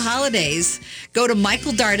book for the holidays, go to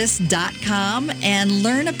michaeldardis.com and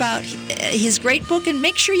learn about his great book, and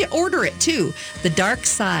make sure you order it too, The Dark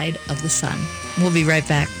Side of the Sun. We'll be right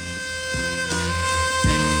back.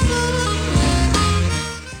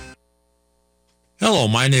 Hello,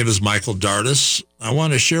 my name is Michael Dardis. I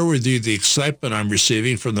want to share with you the excitement I'm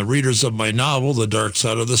receiving from the readers of my novel, The Dark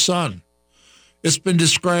Side of the Sun. It's been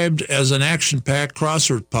described as an action-packed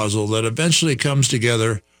crossword puzzle that eventually comes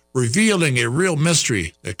together, revealing a real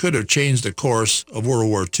mystery that could have changed the course of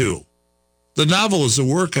World War II. The novel is a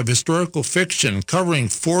work of historical fiction covering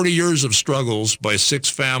 40 years of struggles by 6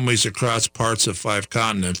 families across parts of 5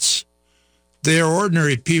 continents. They are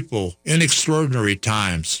ordinary people in extraordinary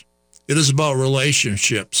times. It is about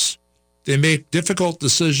relationships. They make difficult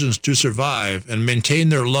decisions to survive and maintain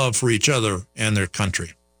their love for each other and their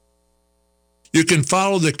country. You can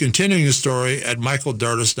follow the continuing story at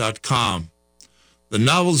michaeldardis.com. The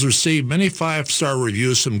novels received many 5-star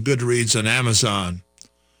reviews from Goodreads and Amazon.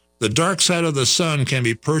 The Dark Side of the Sun can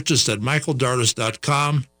be purchased at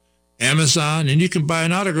michaeldardis.com, Amazon, and you can buy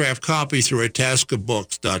an autographed copy through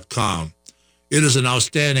itascabooks.com. It is an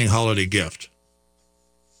outstanding holiday gift.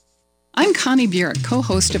 I'm Connie Burek,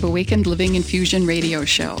 co-host of Awakened Living Infusion radio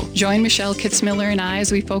show. Join Michelle Kitzmiller and I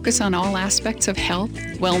as we focus on all aspects of health,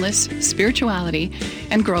 wellness, spirituality,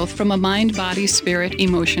 and growth from a mind, body, spirit,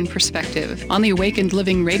 emotion perspective. On the Awakened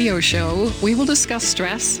Living radio show, we will discuss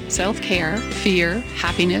stress, self-care, fear,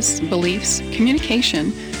 happiness, beliefs,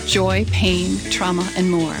 communication, joy, pain, trauma,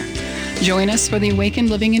 and more. Join us for the Awakened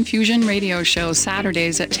Living Infusion radio show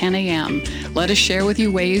Saturdays at 10 a.m. Let us share with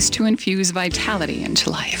you ways to infuse vitality into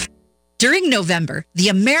life. During November, the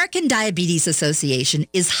American Diabetes Association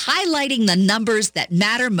is highlighting the numbers that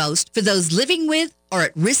matter most for those living with or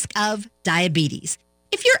at risk of diabetes.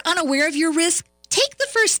 If you're unaware of your risk, take the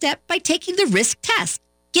first step by taking the risk test.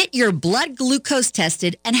 Get your blood glucose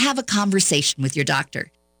tested and have a conversation with your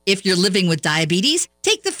doctor. If you're living with diabetes,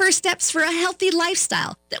 take the first steps for a healthy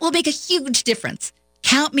lifestyle that will make a huge difference.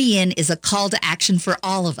 Count Me In is a call to action for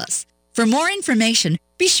all of us. For more information,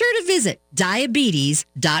 be sure to visit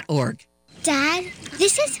diabetes.org. Dad,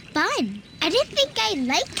 this is fun. I didn't think I'd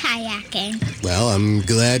like kayaking. Well, I'm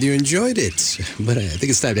glad you enjoyed it, but I think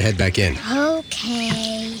it's time to head back in.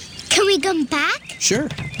 Okay. Can we come back? Sure.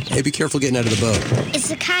 Hey, be careful getting out of the boat. It's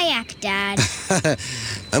a kayak, Dad.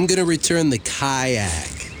 I'm going to return the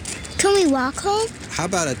kayak. Can we walk home? How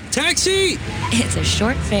about a taxi? It's a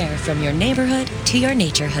short fare from your neighborhood to your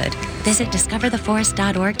naturehood. Visit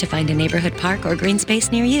discovertheforest.org to find a neighborhood park or green space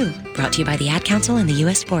near you. Brought to you by the Ad Council and the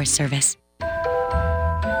U.S. Forest Service.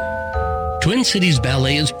 Twin Cities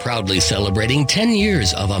Ballet is proudly celebrating 10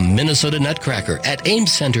 years of a Minnesota Nutcracker at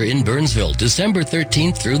Ames Center in Burnsville, December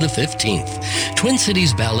 13th through the 15th. Twin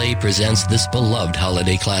Cities Ballet presents this beloved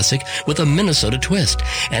holiday classic with a Minnesota twist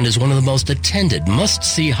and is one of the most attended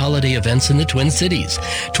must-see holiday events in the Twin Cities.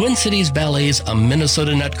 Twin Cities Ballet's A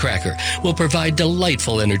Minnesota Nutcracker will provide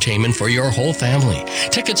delightful entertainment for your whole family.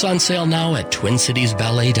 Tickets on sale now at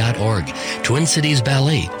twincitiesballet.org.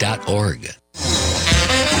 twincitiesballet.org.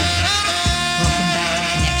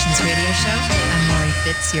 Radio show. I'm Lori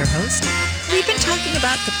Fitz, your host. We've been talking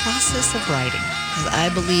about the process of writing because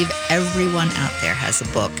I believe everyone out there has a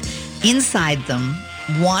book inside them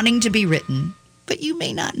wanting to be written, but you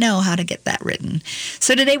may not know how to get that written.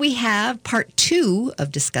 So today we have part 2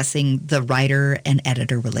 of discussing the writer and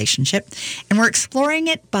editor relationship, and we're exploring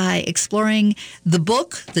it by exploring the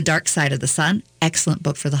book, The Dark Side of the Sun. Excellent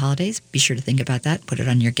book for the holidays. Be sure to think about that. Put it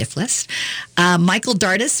on your gift list. Michael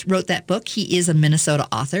Dardis wrote that book. He is a Minnesota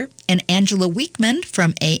author. And Angela Weekman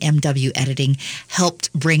from AMW Editing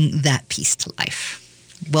helped bring that piece to life.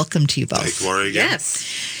 Welcome to you both. Thanks, Lori, again. Yes.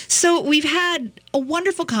 So we've had a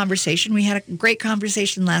wonderful conversation. We had a great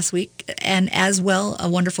conversation last week, and as well a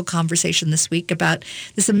wonderful conversation this week about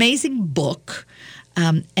this amazing book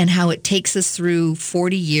and how it takes us through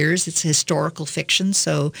 40 years. It's historical fiction,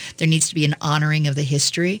 so there needs to be an honoring of the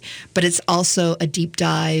history, but it's also a deep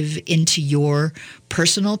dive into your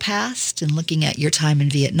personal past and looking at your time in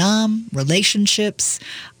Vietnam, relationships.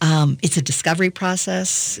 It's a discovery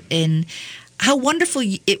process in how wonderful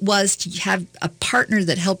it was to have a partner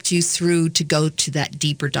that helped you through to go to that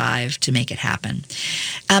deeper dive to make it happen.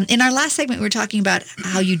 In our last segment, we were talking about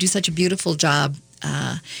how you do such a beautiful job,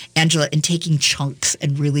 Angela, in taking chunks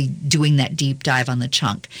and really doing that deep dive on the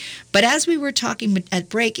chunk. But as we were talking at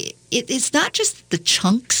break, it's not just the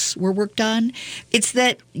chunks were worked on. It's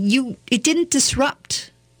that it didn't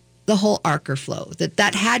disrupt the whole arc or flow,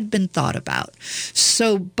 that had been thought about.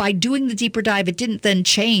 So by doing the deeper dive, it didn't then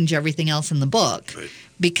change everything else in the book, right,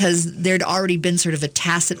 because there'd already been sort of a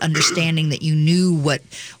tacit understanding that you knew what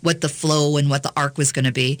the flow and what the arc was going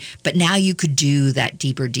to be. But now you could do that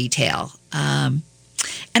deeper detail. And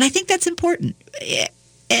I think that's important.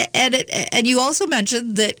 And you also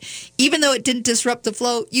mentioned that even though it didn't disrupt the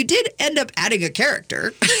flow, you did end up adding a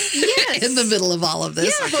character in the middle of all of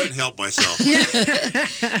this. I couldn't help myself.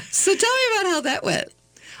 So tell me about how that went.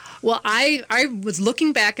 Well, I was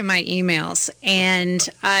looking back in my emails, and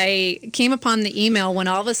I came upon the email when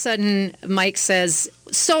all of a sudden Mike says,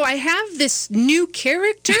 so I have this new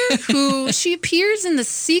character who she appears in the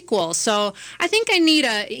sequel. So I think I need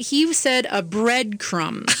he said a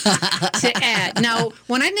breadcrumb to add. Now,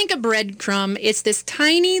 when I think of breadcrumb, it's this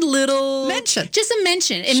tiny little mention. Just a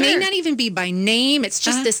mention. It may not even be by name. It's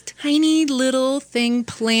just this tiny little thing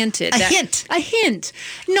planted. A hint. A hint.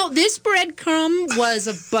 No, this breadcrumb was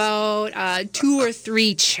about 2 or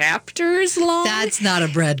 3 chapters long. That's not a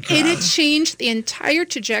breadcrumb. And it changed the entire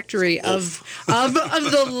trajectory of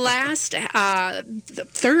the last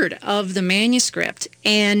third of the manuscript.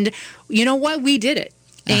 And you know what? We did it.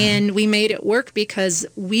 And we made it work because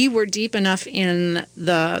we were deep enough in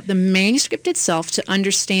the manuscript itself to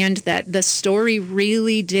understand that the story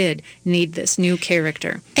really did need this new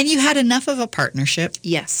character. And you had enough of a partnership.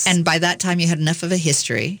 Yes. And by that time, you had enough of a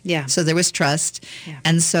history. Yeah. So there was trust. Yeah.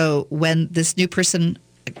 And so when this new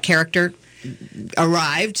character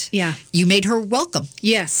arrived, you made her welcome.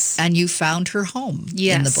 Yes. And you found her home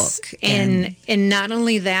in the book. And not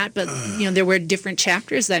only that, but there were different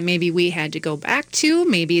chapters that maybe we had to go back to.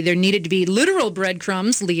 Maybe there needed to be literal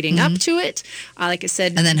breadcrumbs leading up to it. Like I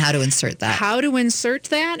said. And then how to insert that.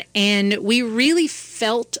 And we really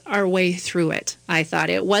felt our way through it. I thought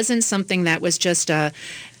it wasn't something that was just a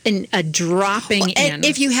dropping in.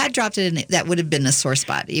 If you had dropped it in, that would have been a sore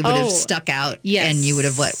spot. It would have stuck out. Yes. And you would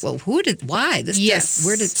have why? How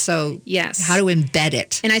to embed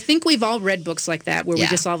it. And I think we've all read books like that where we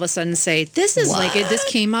just all of a sudden say, this is this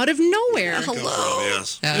came out of nowhere. Hello.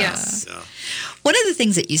 Yes. One of the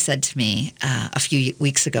things that you said to me a few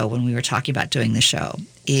weeks ago when we were talking about doing the show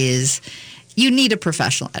is you need a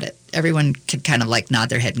professional edit. Everyone could kind of nod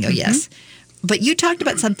their head and go, yes. But you talked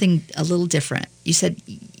about something a little different. You said,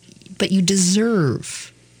 but you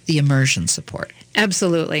deserve the immersion support.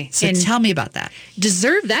 Absolutely. So and tell me about that.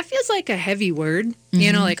 Deserve, that feels like a heavy word,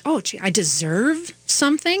 you know, like, oh, gee, I deserve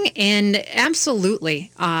something. And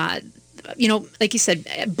absolutely, you know, like you said,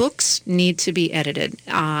 books need to be edited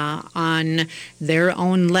on their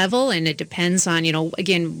own level, and it depends on, you know,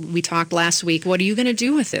 again, we talked last week, what are you going to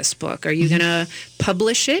do with this book? Are you going to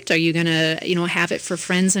publish it? Are you going to, you know, have it for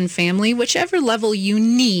friends and family? Whichever level you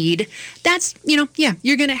need, that's, you know, yeah,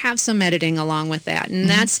 you're going to have some editing along with that, and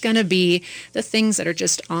that's going to be the things that are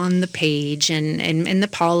just on the page and the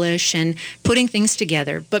polish and putting things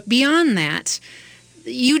together. But beyond that,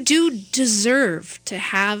 you do deserve to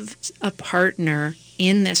have a partner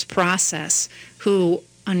in this process who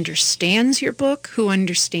understands your book, who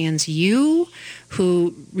understands you,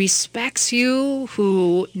 who respects you,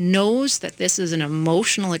 who knows that this is an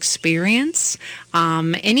emotional experience.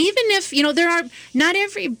 And even if, you know, not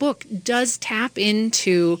every book does tap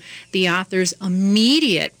into the author's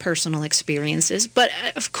immediate personal experiences, but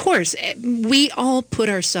of course, we all put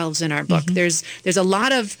ourselves in our book. There's a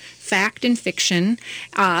lot of fact and fiction,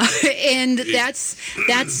 and that's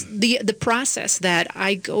the process that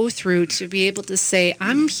I go through to be able to say,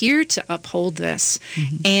 I'm here to uphold this.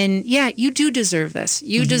 And yeah, you do deserve this.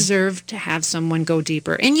 You deserve to have someone go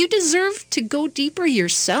deeper, and you deserve to go deeper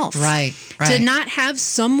yourself. Right. To not have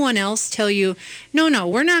someone else tell you, no,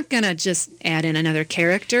 we're not going to just add in another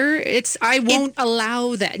character. I won't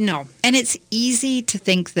allow that. No. And it's easy to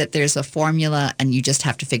think that there's a formula and you just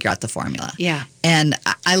have to figure out the formula. Yeah. And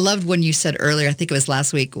I loved when you said earlier, I think it was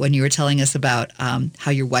last week, when you were telling us about how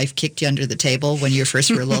your wife kicked you under the table when you first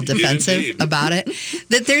were a little defensive about it,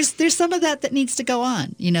 that there's some of that needs to go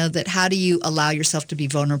on, you know, that how do you allow yourself to be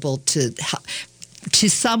vulnerable to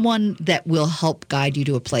someone that will help guide you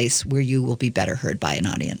to a place where you will be better heard by an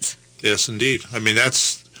audience. Yes, indeed. I mean,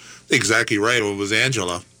 that's exactly right. With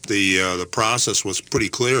Angela, the process was pretty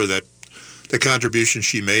clear that the contributions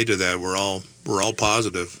she made to that were all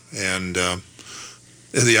positive, and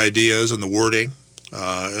the ideas and the wording,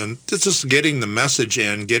 and it's just getting the message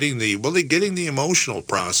and getting the emotional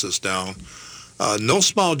process down. No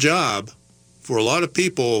small job for a lot of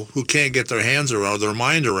people who can't get their hands around, their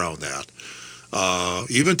mind around that.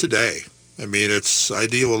 Even today, I mean, I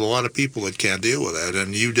deal with a lot of people that can't deal with that,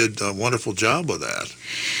 and you did a wonderful job with that.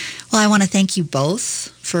 Well, I want to thank you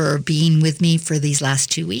both for being with me for these last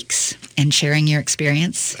 2 weeks and sharing your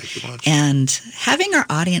experience. Thank you much. And having our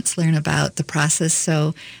audience learn about the process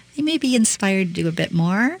so they may be inspired to do a bit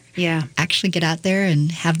more. Yeah. Actually get out there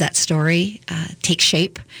and have that story take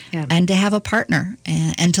shape, and to have a partner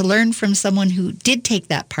and to learn from someone who did take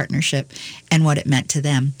that partnership and what it meant to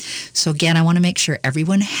them. So again, I want to make sure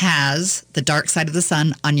everyone has The Dark Side of the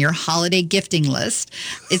Sun on your holiday gifting list.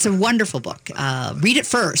 It's a wonderful book. Read it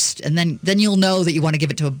first, and then you'll know that you want to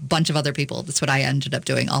give it to a bunch of other people. That's what I ended up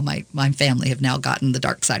doing. All my family have now gotten The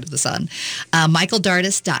Dark Side of the Sun.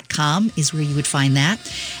 MichaelDardis.com is where you would find that.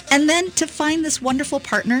 And then to find this wonderful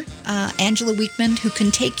partner, Angela Weekman, who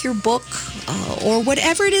can take your book or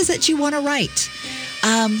whatever it is that you want to write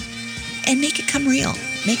and make it come real.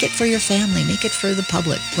 Make it for your family. Make it for the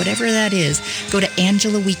public. Whatever that is, go to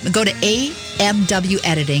Angela Weekman. Go to AMW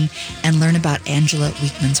Editing and learn about Angela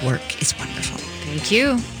Weekman's work. It's wonderful. Thank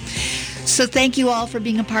you. So thank you all for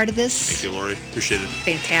being a part of this. Thank you, Lori. Appreciate it.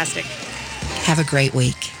 Fantastic. Have a great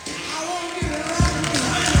week.